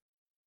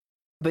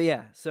but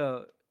yeah,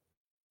 so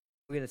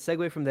we're gonna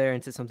segue from there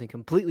into something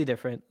completely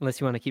different, unless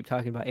you want to keep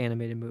talking about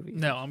animated movies.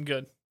 No, I'm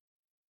good.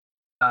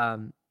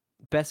 Um,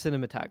 best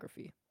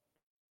cinematography.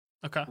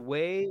 Okay.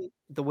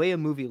 The way a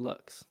movie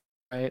looks,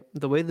 right?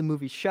 The way the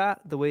movie's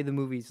shot, the way the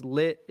movie's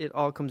lit, it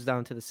all comes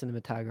down to the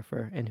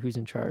cinematographer and who's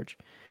in charge.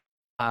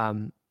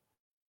 Um,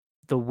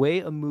 the way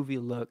a movie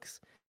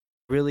looks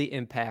really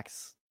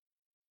impacts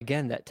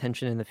again that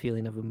tension and the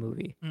feeling of a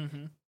movie.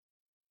 Mm-hmm.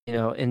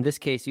 In this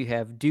case, you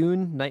have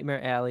Dune,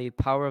 Nightmare Alley,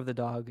 Power of the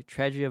Dog,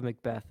 Tragedy of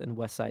Macbeth, and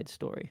West Side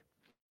Story.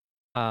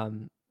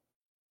 Um,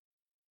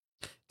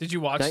 Did you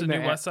watch the new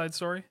Nightmare West Side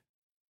Story?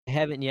 I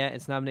haven't yet.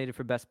 It's nominated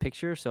for Best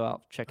Picture, so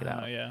I'll check it Oh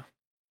out. yeah.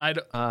 I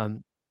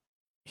Um,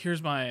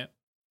 here's my.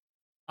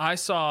 I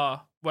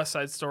saw West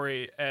Side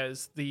Story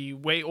as the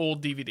way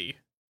old DVD.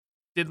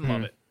 Didn't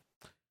love mhm. it.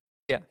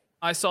 Yeah.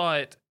 I saw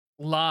it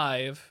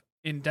live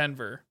in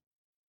Denver,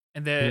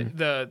 and Mhm.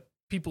 the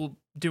people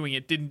doing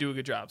it didn't do a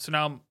good job. So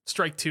now I'm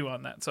strike two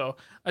on that. So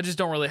I just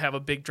don't really have a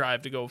big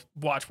drive to go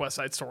watch West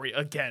Side Story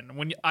again.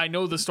 When I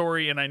know the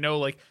story and I know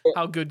like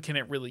how good can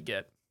it really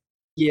get?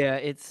 Yeah,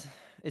 it's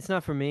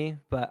not for me,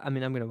 but I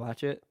mean, I'm gonna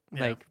watch it.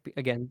 Yeah. Like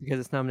again, because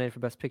it's nominated for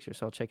Best Picture,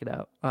 so I'll check it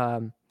out.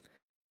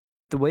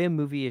 The way a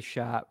movie is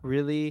shot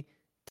really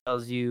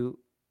tells you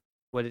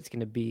what it's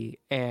gonna be,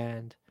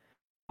 and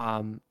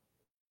um,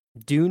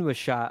 Dune was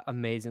shot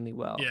amazingly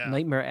well. Yeah.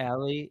 Nightmare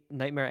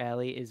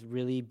Alley is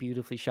really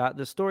beautifully shot.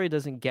 The story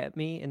doesn't get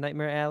me in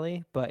Nightmare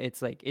Alley, but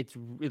it's like it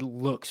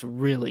looks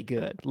really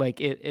good. Like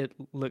it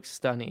looks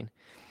stunning.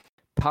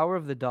 Power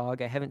of the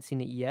Dog, I haven't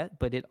seen it yet,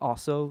 but it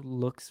also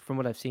looks, from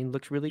what I've seen,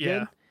 looks really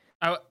Yeah.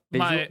 good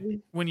My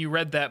visually. when you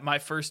read that, my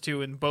first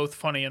two, and both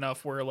funny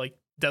enough, were like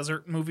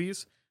desert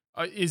movies.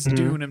 Is Mhm.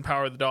 Dune and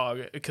Power of the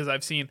Dog, because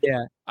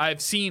Yeah.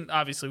 I've seen,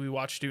 obviously we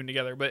watched Dune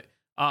together, but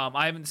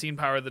I haven't seen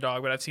Power of the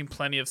Dog, but I've seen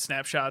plenty of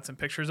snapshots and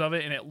pictures of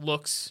it, and it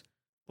looks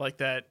like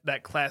that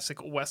classic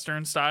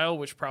Western style,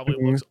 which probably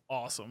Mhm. looks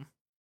awesome.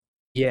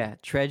 Yeah,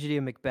 Tragedy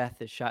of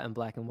Macbeth is shot in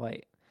black and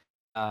white,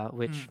 Mm,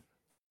 which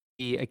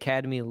the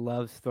Academy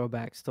loves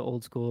throwbacks to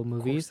old school of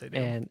course movies they do.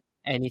 and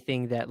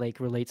anything that like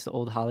relates to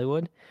old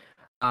Hollywood.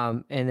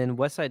 And then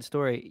West Side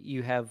Story,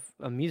 you have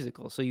a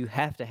musical, so you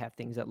have to have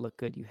things that look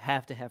good. You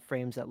have to have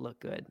frames that look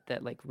good,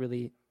 that like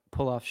really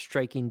pull off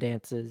striking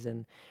dances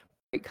and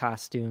great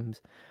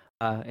costumes,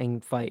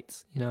 and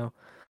fights.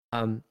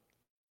 Um,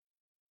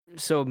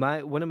 so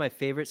my one of my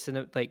favorite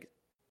like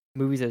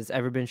movies that has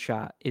ever been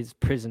shot is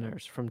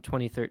Prisoners from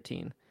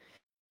 2013.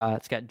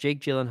 It's got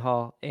Jake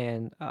Gyllenhaal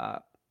and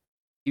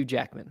Hugh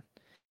Jackman,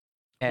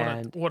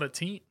 and What a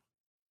team.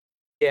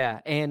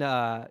 yeah, and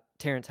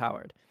Terrence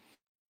Howard.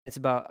 It's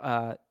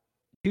about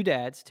two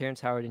dads,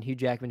 Terrence Howard and Hugh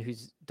Jackman,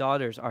 whose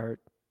daughters are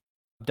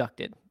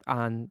abducted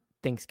on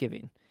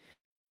Thanksgiving.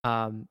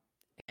 Um,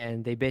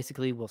 and they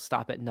basically will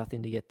stop at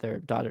nothing to get their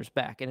daughters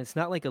back. And it's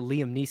not like a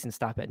Liam Neeson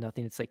stop at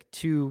nothing. It's like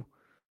two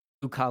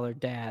blue collar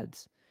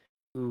dads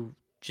who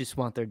just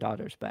want their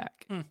daughters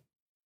back. Hmm.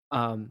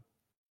 Um,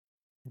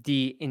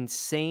 the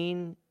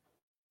insane,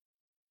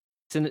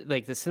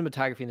 like the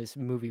cinematography in this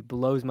movie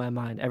blows my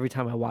mind every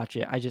time I watch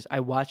it. I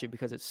watch it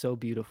because it's so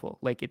beautiful.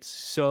 Like it's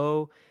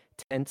so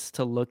tense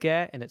to look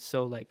at, and it's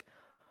so like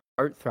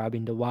heart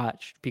throbbing to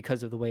watch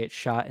because of the way it's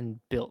shot and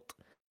built.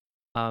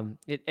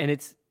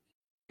 It's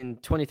in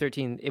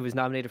 2013. It was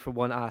nominated for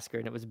one Oscar,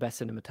 and it was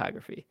Best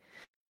Cinematography.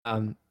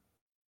 Um,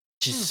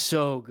 just Hmm.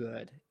 so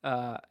good.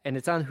 And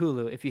it's on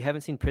Hulu. If you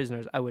haven't seen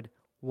Prisoners, I would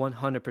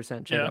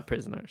 100% check Yeah. out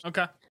Prisoners.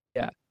 Okay.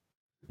 Yeah,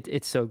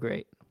 it's so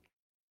great.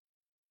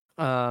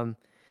 Um,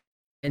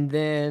 and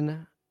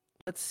then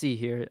let's see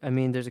here. I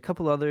mean, there's a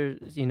couple other.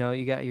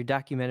 You got your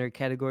documentary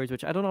categories,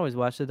 which I don't always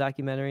watch the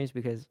documentaries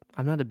because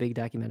I'm not a big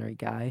documentary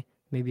guy.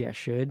 Maybe I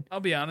should. I'll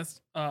be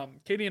honest.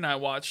 Katie and I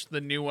watched the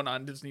new one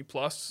on Disney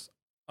Plus.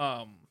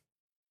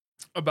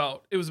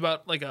 It was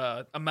about like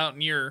a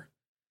mountaineer.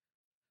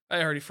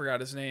 I already forgot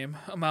his name.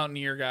 A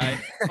mountaineer guy.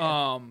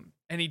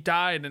 And he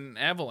died in an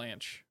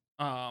avalanche.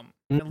 And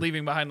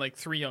leaving behind like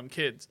 3 young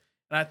kids.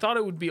 And I thought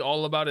it would be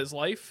all about his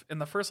life.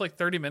 And the first like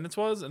 30 minutes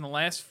was, and the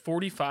last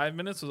 45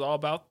 minutes was all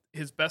about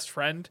his best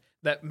friend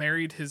that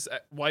married his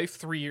wife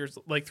 3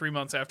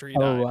 months after he Oh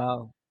died.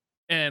 wow.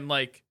 And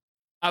like,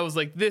 I was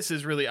like, this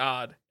is really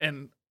odd.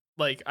 And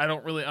like, I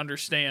don't really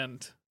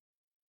understand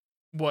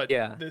what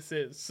Yeah. this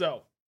is.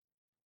 So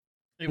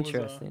it was,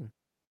 Interesting.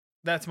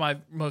 that's my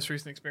most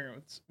recent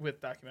experience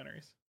with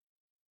documentaries.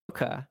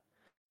 Okay.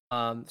 So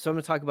I'm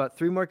gonna talk about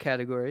 3 more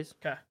categories.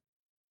 Okay.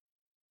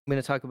 I'm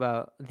gonna talk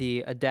about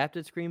the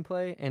adapted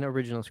screenplay and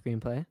original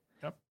screenplay.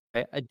 Yep.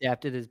 Right?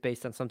 Adapted is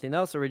based on something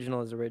else.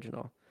 Original is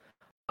original.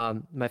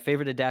 My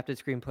favorite adapted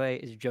screenplay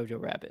is Jojo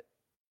Rabbit.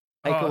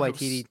 Taika Oh, it was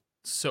Waititi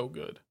so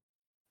good.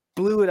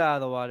 blew it out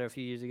of the water a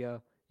few years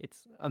ago.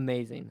 It's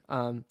amazing.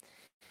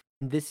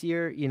 This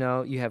year, you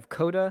know, you have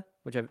Coda,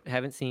 which I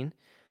haven't seen.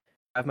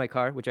 Drive My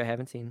Car, which I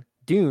haven't seen.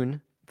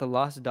 Dune, The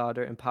Lost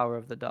Daughter, and Power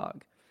of the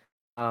Dog.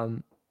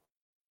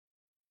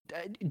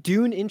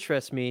 Dune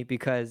interests me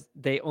because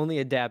they only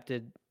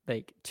adapted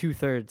like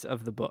 2/3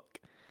 of the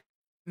book.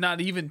 Not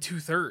even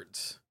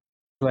 2/3.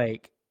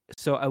 Like,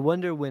 so I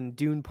wonder when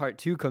Dune Part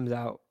 2 comes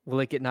out,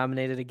 will it get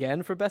nominated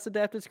again for Best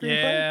Adapted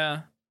Screenplay?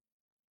 Yeah.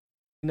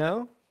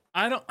 No?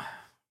 I don't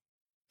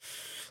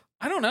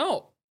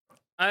know.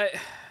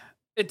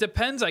 It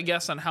depends, I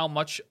guess, on how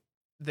much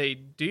they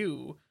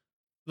do.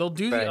 They'll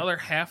do Right. the other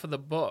half of the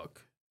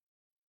book.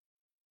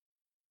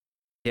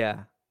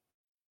 Yeah.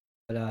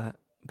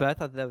 But I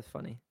thought that was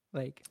funny.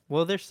 Like,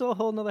 well, there's still a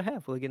whole nother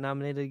half. Will it get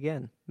nominated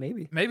again?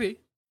 Maybe. Maybe.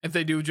 If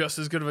they do just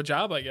as good of a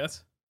job, I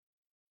guess.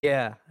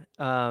 Yeah.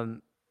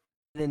 Then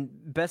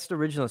Best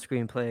Original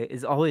Screenplay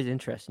is always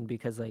interesting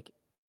because like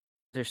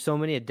there's so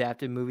many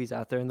adapted movies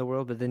out there in the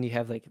world, but then you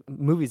have like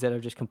movies that are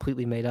just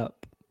completely made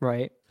up,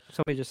 right?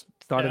 Somebody just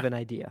thought of Yeah. an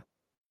idea.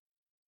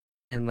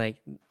 And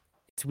like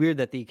it's weird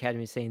that the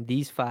Academy is saying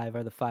these 5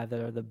 are the 5 that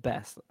are the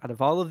best. Out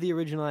of all of the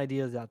original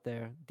ideas out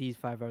there, these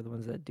 5 are the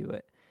ones that do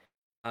it.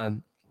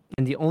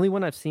 And the only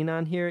one I've seen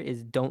on here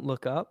is Don't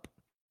Look Up.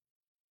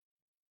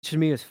 To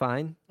me, it was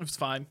fine. It was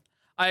fine.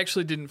 I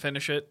actually didn't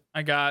finish it.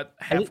 I got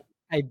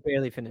I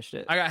barely finished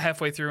it. I got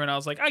halfway through and I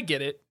was like, I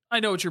get it. I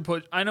know what you're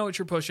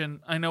pushing.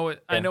 I know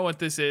what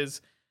this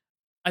is.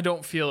 I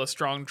don't feel a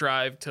strong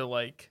drive to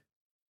like.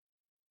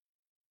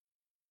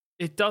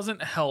 It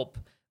doesn't help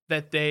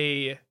that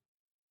they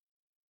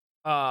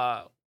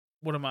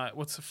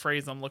what's the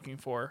phrase I'm looking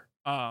for?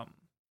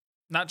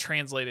 Not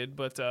translated,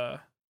 but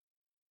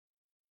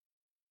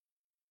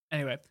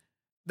anyway,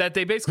 that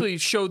they basically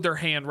showed their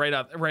hand right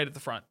at the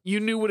front.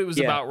 You knew what it was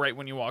about right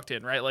when you walked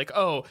in, right? Like,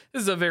 oh,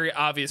 this is a very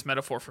obvious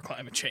metaphor for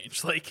climate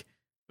change. Like,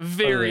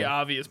 very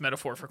obvious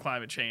metaphor for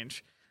climate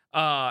change.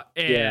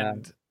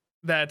 And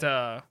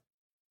that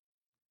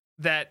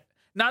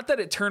not that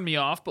it turned me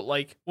off, but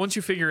like once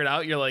you figure it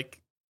out, you're like,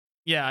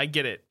 yeah, I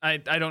get it. I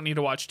don't need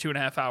to watch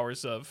 2.5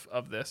 hours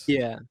of this.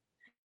 Yeah.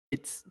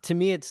 To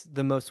me, it's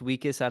the most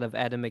weakest out of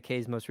Adam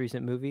McKay's most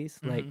recent movies.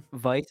 Like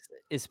Vice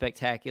is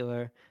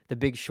spectacular. The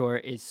Big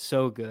Short is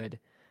so good.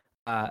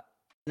 And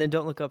then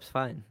Don't Look Up's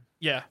fine.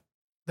 Yeah.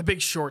 The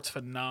Big Short's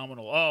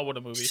phenomenal. Oh, what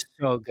a movie.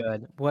 So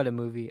good. What a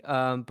movie.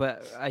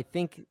 But I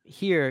think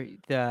here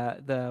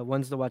the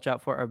ones to watch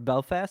out for are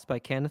Belfast by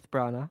Kenneth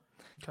Branagh.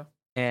 Okay.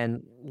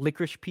 And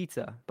Licorice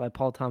Pizza by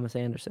Paul Thomas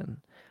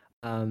Anderson.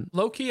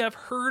 Low-key, I've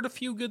heard a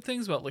few good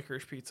things about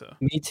Licorice Pizza.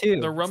 Me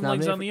too. The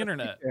rumblings on the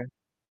internet.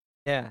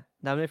 Yeah,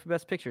 nominated for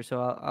Best Picture,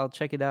 so I'll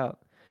check it out.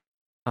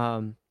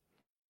 Then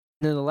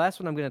the last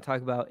one I'm going to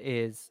talk about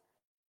is,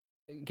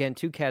 again,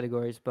 2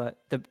 categories, but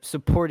the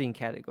supporting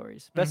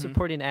categories: Best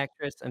Supporting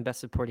Actress and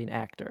Best Supporting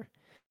Actor.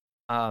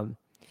 You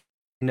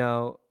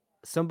know,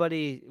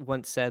 somebody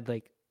once said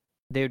like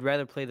they would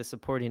rather play the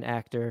supporting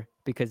actor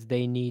because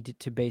they need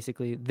to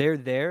basically they're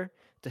there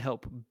to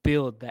help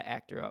build the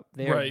actor up.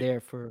 They're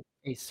there for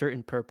a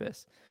certain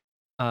purpose.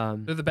 They're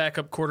the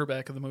backup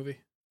quarterback of the movie.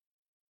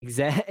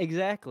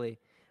 Exactly.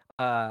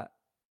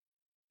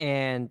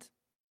 And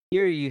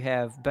here you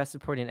have Best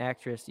Supporting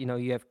Actress. You know,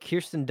 you have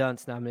Kirsten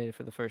Dunst nominated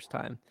for the first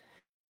time,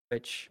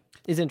 which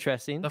is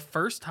interesting. The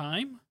first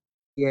time?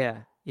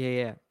 Yeah.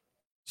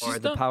 Or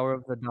The Power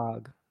of the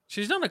Dog.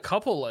 She's done a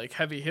couple like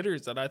heavy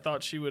hitters that I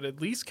thought she would at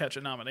least catch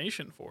a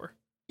nomination for.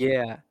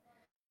 Yeah.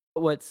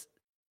 What's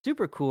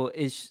super cool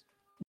is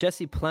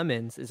Jesse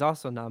Plemons is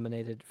also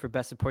nominated for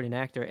Best Supporting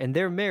Actor, and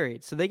they're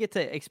married, so they get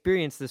to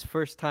experience this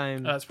first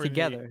time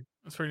together. Neat.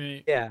 That's pretty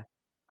neat. Yeah.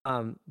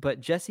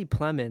 But Jesse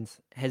Plemons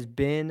has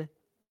been,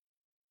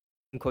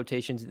 in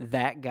quotations,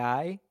 that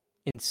guy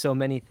in so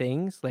many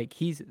things. Like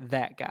he's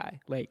that guy.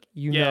 Like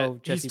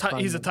Jesse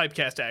Plemons. He's a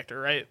typecast actor,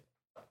 right?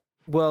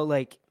 Well,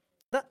 like,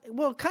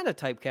 kind of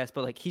typecast,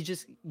 but like he's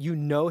just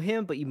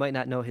him, but you might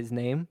not know his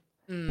name.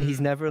 He's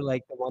never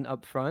like the one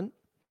up front.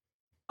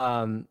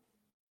 And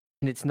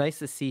it's nice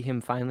to see him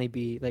finally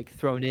be like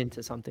thrown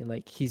into something.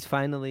 Like he's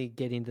finally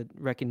getting the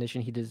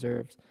recognition he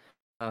deserves.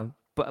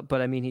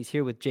 But I mean, he's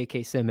here with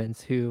J.K.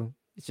 Simmons, who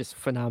is just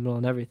phenomenal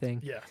and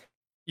everything.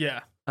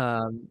 Yeah.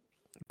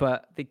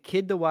 But the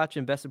kid to watch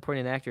in Best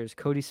Supporting Actor is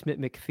Cody Smith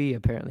McPhee,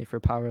 apparently, for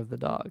Power of the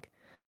Dog.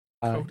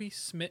 Cody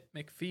Smith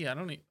McPhee.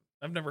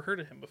 I've never heard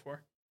of him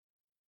before.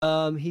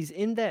 He's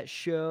in that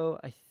show.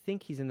 I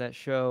think he's in that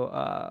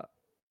show,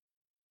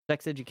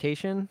 Sex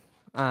Education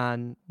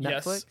on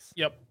Netflix. Yes.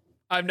 Yep.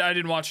 I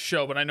didn't watch the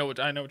show, but I know what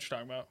you're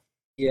talking about.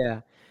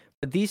 Yeah.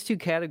 But these two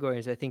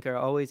categories, I think, are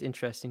always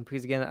interesting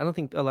because, again, I don't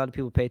think a lot of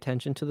people pay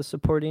attention to the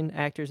supporting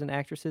actors and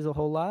actresses a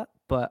whole lot.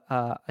 But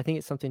I think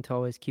it's something to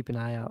always keep an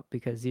eye out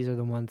because these are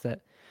the ones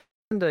that,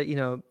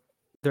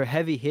 they're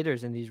heavy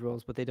hitters in these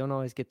roles, but they don't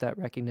always get that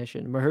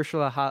recognition.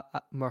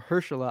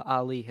 Mahershala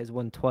Ali has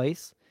won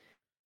twice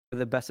for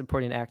the Best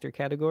Supporting Actor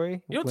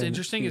category. You know what's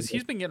interesting is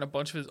he's been getting a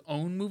bunch of his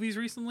own movies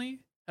recently,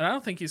 and I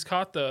don't think he's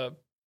caught the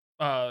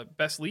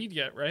Best Lead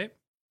yet, right?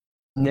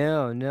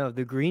 No.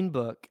 The Green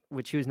Book,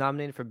 which he was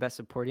nominated for Best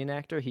Supporting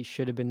Actor, he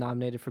should have been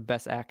nominated for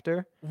Best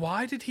Actor.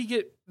 Why did he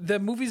get the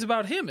movie's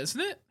about him,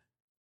 isn't it?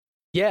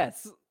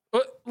 Yes.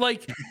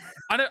 Like,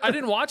 I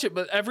didn't watch it,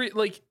 but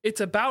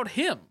it's about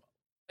him.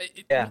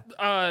 Yeah.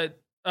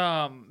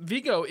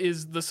 Vigo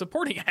is the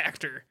supporting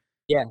actor.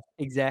 Yeah,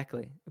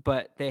 exactly.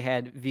 But they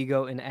had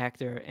Vigo in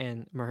actor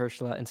and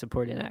Mahershala in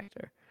supporting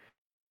actor,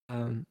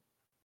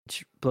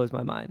 which blows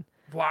my mind.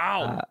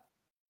 Wow.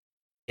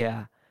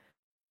 Yeah.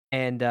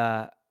 And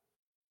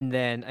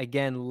then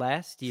again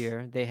last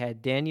year they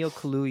had Daniel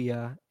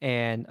Kaluuya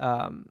and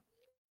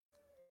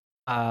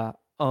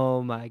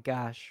oh my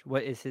gosh,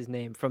 what is his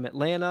name, from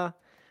Atlanta?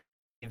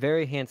 A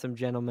very handsome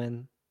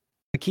gentleman,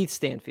 Lakeith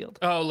Stanfield.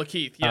 Oh,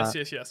 Lakeith.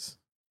 Yes.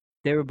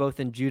 They were both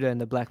in Judah and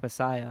the Black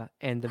Messiah,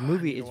 and the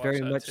movie is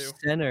very much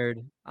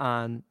centered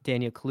on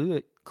Daniel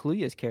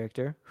Kaluuya's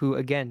character, who,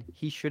 again,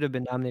 he should have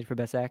been nominated for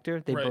Best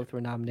Actor. They both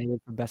were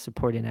nominated for Best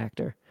Supporting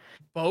Actor.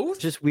 Both?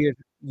 Just weird.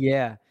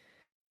 Yeah.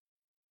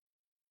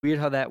 Weird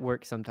how that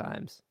works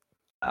sometimes.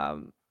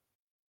 And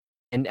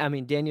I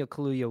mean, Daniel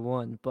Kaluuya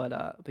won, but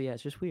yeah,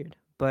 it's just weird.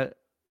 But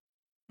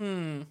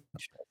the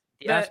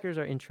Oscars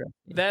are interesting.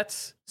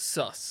 That's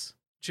sus,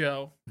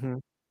 Joe. Mm-hmm.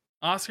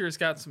 Oscar's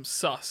got some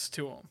sus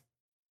to him.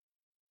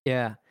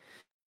 Yeah.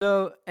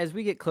 So as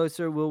we get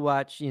closer, we'll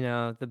watch,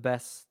 the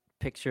best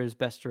pictures,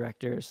 best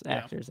directors,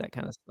 actors, that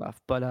kind of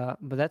stuff. But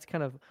that's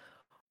kind of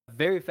a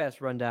very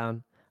fast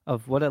rundown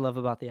of what I love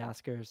about the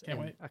Oscars. Can't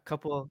wait. A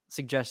couple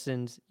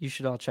suggestions you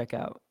should all check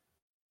out.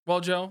 Well,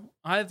 Joe,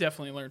 I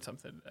definitely learned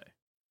something today.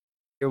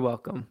 You're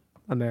welcome,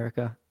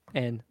 America,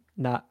 and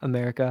not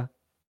America.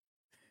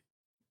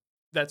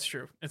 That's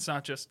true. It's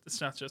not just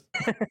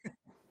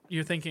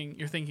you're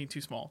thinking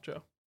too small,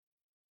 Joe.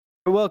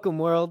 You're welcome,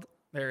 world.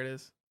 There it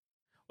is.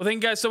 Well,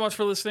 thank you guys so much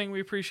for listening. We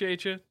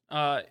appreciate you.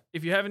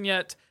 If you haven't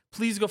yet,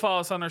 please go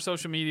follow us on our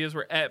social medias.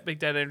 We're at Big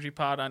Dad Energy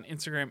Pod on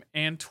Instagram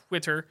and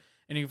Twitter.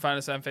 And you can find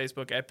us on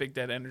Facebook at Big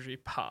Dad Energy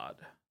Pod.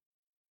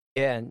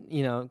 Yeah,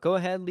 and go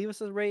ahead, leave us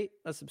a rate,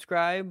 a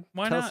subscribe.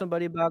 Tell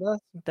somebody about us.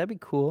 That'd be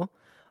cool.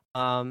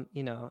 And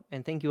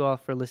thank you all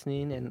for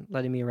listening and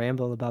letting me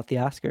ramble about the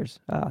Oscars.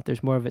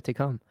 There's more of it to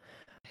come.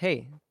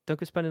 Hey, don't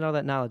go spending all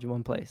that knowledge in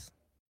one place.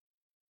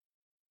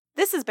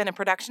 This has been a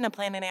production of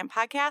Planet Amp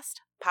Podcast,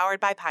 powered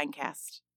by Pinecast.